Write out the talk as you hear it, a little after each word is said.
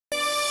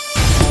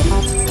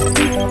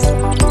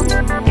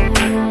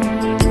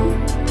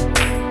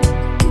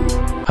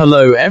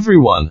Hello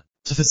everyone.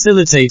 To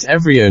facilitate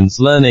everyone's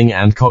learning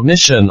and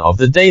cognition of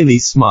the Daly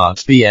Smart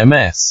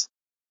BMS.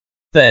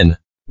 Then,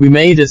 we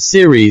made a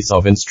series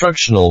of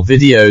instructional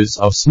videos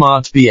of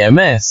Smart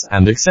BMS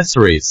and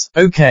accessories.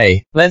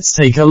 Okay, let's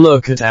take a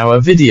look at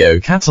our video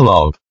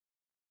catalog.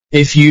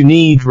 If you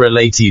need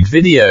related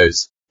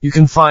videos, you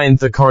can find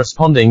the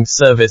corresponding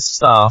service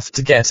staff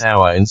to get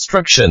our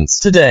instructions.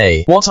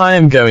 Today, what I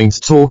am going to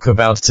talk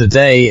about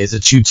today is a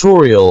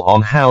tutorial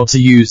on how to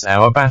use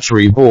our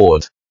battery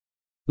board.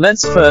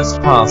 Let's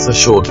first pass a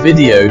short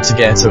video to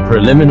get a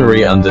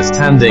preliminary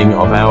understanding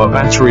of our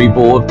battery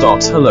board.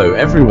 Hello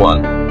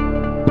everyone.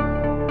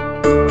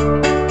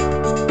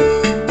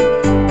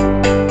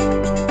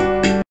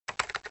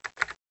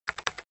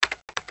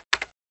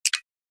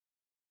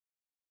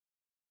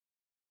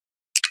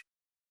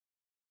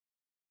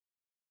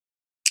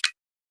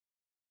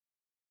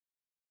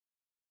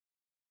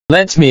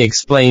 Let me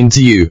explain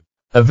to you.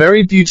 A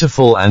very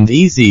beautiful and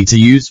easy to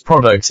use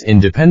product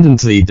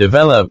independently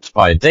developed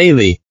by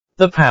Daly,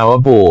 the power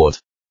board.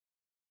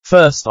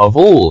 First of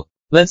all,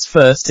 let's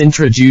first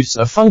introduce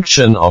a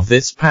function of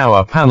this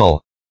power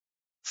panel.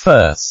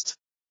 First,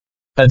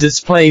 a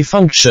display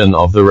function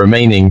of the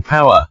remaining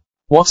power.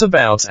 What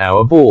about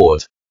our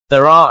board?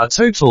 There are a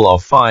total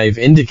of 5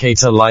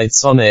 indicator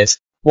lights on it.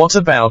 What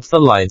about the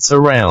lights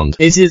around?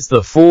 It is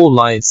the 4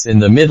 lights in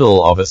the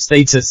middle of a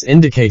status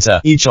indicator,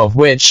 each of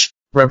which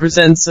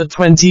represents a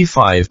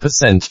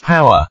 25%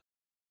 power.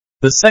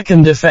 The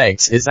second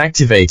effect is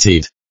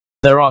activated.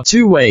 There are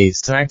 2 ways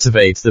to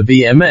activate the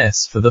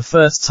BMS for the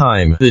first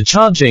time. The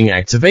charging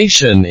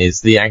activation is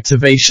the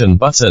activation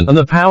button on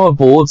the power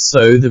board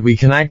so that we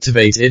can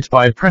activate it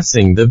by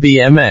pressing the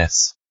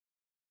BMS.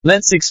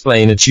 Let's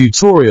explain a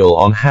tutorial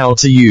on how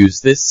to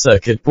use this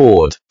circuit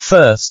board.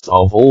 First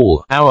of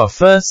all, our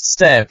first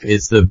step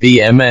is the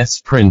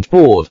BMS print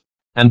board,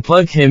 and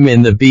plug him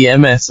in the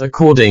BMS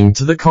according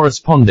to the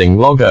corresponding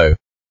logo.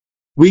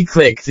 We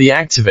click the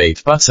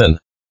activate button.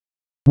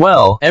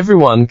 Well,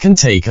 everyone can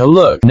take a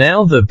look.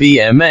 Now the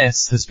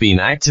BMS has been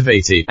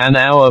activated and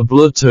our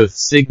Bluetooth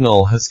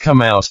signal has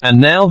come out, and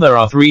now there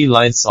are 3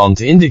 lights on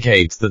to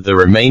indicate that the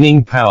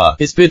remaining power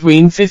is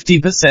between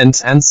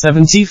 50% and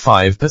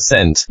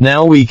 75%.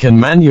 Now we can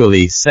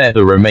manually set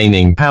the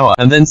remaining power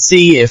and then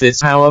see if this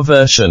power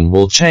version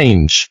will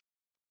change.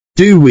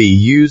 Do we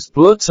use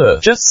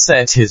Bluetooth? Just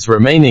set his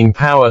remaining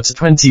power to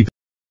 20%.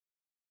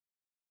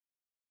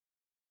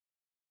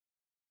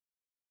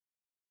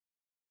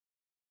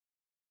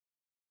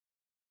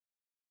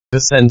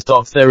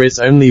 There is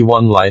only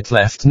 1 light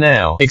left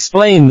now.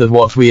 Explain that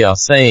what we are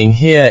saying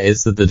here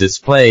is that the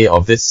display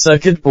of this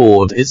circuit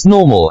board is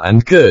normal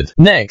and good.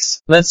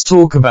 Next, let's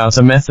talk about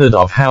a method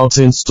of how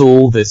to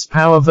install this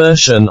power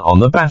version on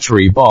the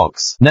battery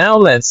box. Now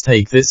let's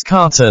take this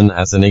carton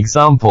as an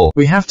example.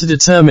 We have to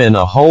determine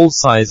a hole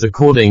size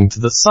according to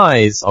the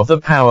size of the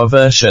power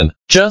version.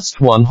 Just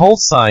 1 hole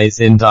size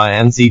in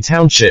Dianzi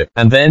Township,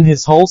 and then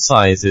his hole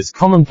size is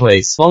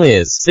commonplace. Long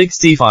is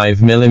 65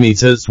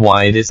 mm,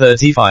 wide is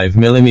 35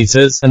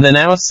 mm, and then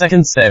our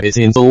second step is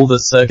to install the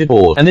circuit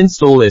board and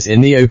install it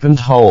in the opened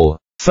hole.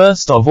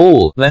 First of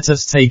all, let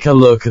us take a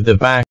look at the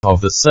back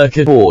of the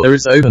circuit board. There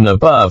is open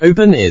above.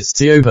 Open is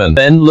to open.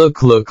 Then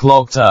look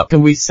locked up.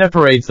 Can we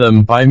separate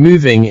them by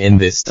moving in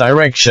this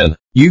direction?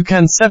 You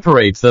can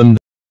separate them.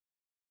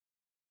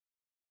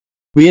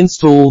 We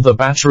install the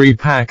battery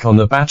pack on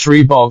the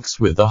battery box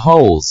with the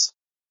holes.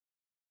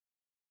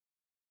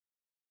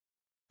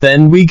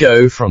 Then we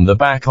go from the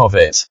back of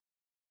it.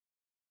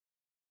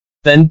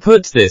 Then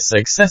put this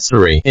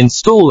accessory,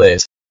 install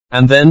it,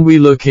 and then we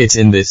look it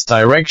in this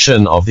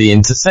direction of the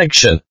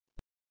intersection.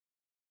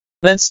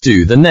 Let's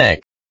do the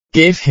neck.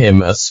 Give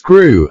him a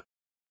screw.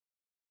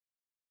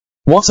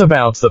 What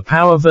about the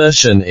power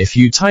version if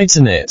you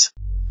tighten it?